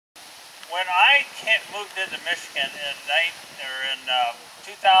when I moved into Michigan in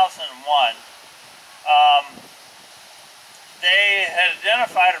 2001, they had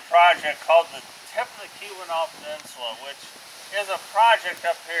identified a project called the Tip of the Keweenaw Peninsula, which is a project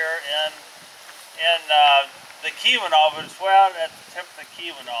up here in the Keweenaw, but it's way out at the tip of the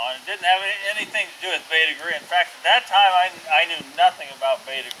Keweenaw, and it didn't have anything to do with Bete Grise. In fact, at that time, I knew nothing about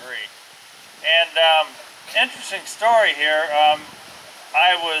Bete Grise. And interesting story here.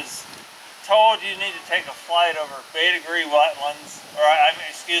 I was told you need to take a flight over Bete Grise wetlands, or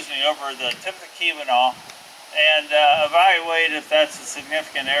excuse me, over the tip of the Keweenaw, and evaluate if that's a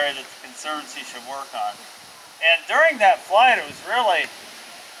significant area that the Conservancy should work on. And during that flight, it was really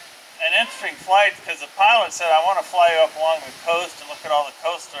an interesting flight because the pilot said, I want to fly you up along the coast and look at all the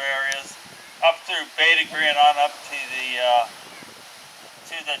coastal areas up through Bete Grise and on up to the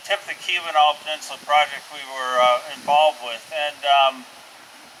Tip of the Keweenaw Peninsula project we were involved with. And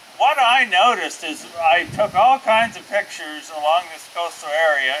what I noticed is I took all kinds of pictures along this coastal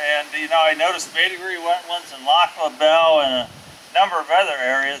area, and I noticed Bete Grise wetlands and Loch LaBelle and a number of other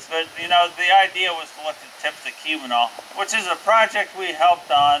areas, but the idea was to look at the Tip of the Keweenaw, which is a project we helped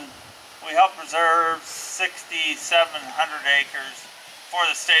on. We helped preserve 6,700 acres for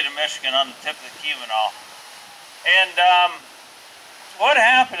the state of Michigan on the tip of the Keweenaw. And what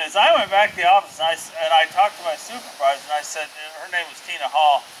happened is I went back to the office and I talked to my supervisor, and I said, her name was Tina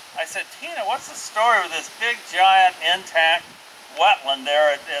Hall. I said, Tina, what's the story with this big, giant, intact wetland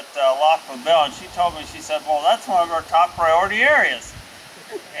there at Loch LaBelle? And she told me, she said, well, that's one of our top priority areas.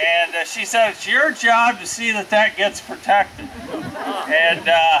 And she said, it's your job to see that that gets protected. And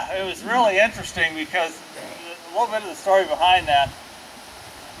it was really interesting because a little bit of the story behind that,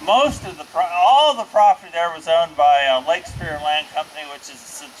 all the property there was owned by Lake Superior Land Company, which is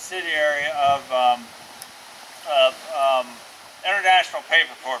a subsidiary of International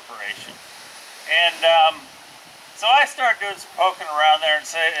Paper Corporation. And so I started doing some poking around there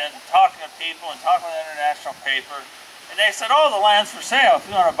and talking to people and talking with International Paper, and they said, "Oh, the land's for sale.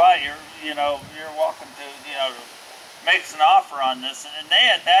 If you want to buy it, you're welcome to to make us an offer on this." And they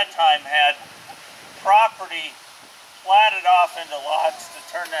at that time had property platted off into lots to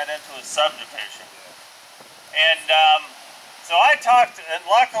turn that into a subdivision. And so I talked, and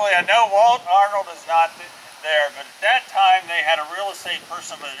luckily I know Walt Arnold is not there, but at that time they had a real estate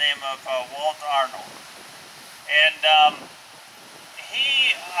person by the name of Walt Arnold. And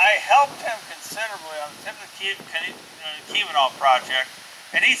I helped him considerably on the Tip of the Keweenaw project.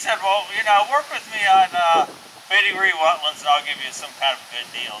 And he said, well, work with me on Bete Grise wetlands and I'll give you some kind of a good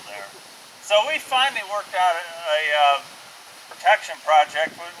deal there. So we finally worked out a protection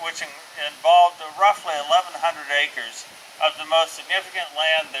project which involved roughly 1,100 acres of the most significant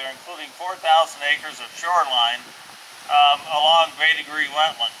land there, including 4,000 acres of shoreline along Bete Grise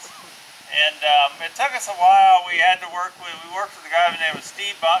wetlands. And it took us a while. We worked with a guy by the name of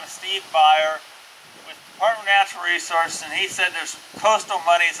Steve Byer with the Department of Natural Resources, and he said there's coastal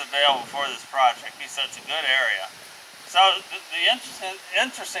monies available for this project. He said it's a good area. So the interesting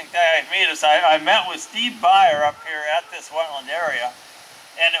thing I meet is I met with Steve Byer up here at this wetland area,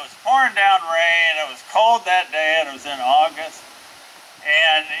 and it was pouring down rain. It was cold that day, and it was in August.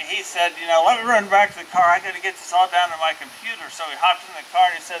 And he said, let me run back to the car. I got to get this all down to my computer. So he hopped in the car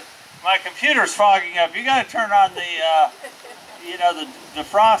and he said, my computer's fogging up. You got to turn on the, the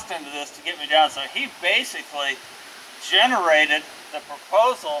defrost into this to get me down. So he basically generated the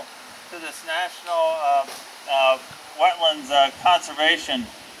proposal to this National Wetlands Conservation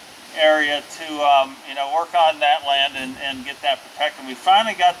area to, work on that land and get that protected. We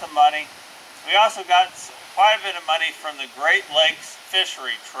finally got the money. We also got quite a bit of money from the Great Lakes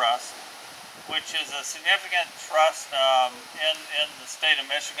Fishery Trust, which is a significant trust in the state of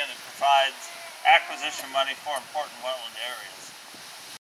Michigan that provides acquisition money for important wetland areas.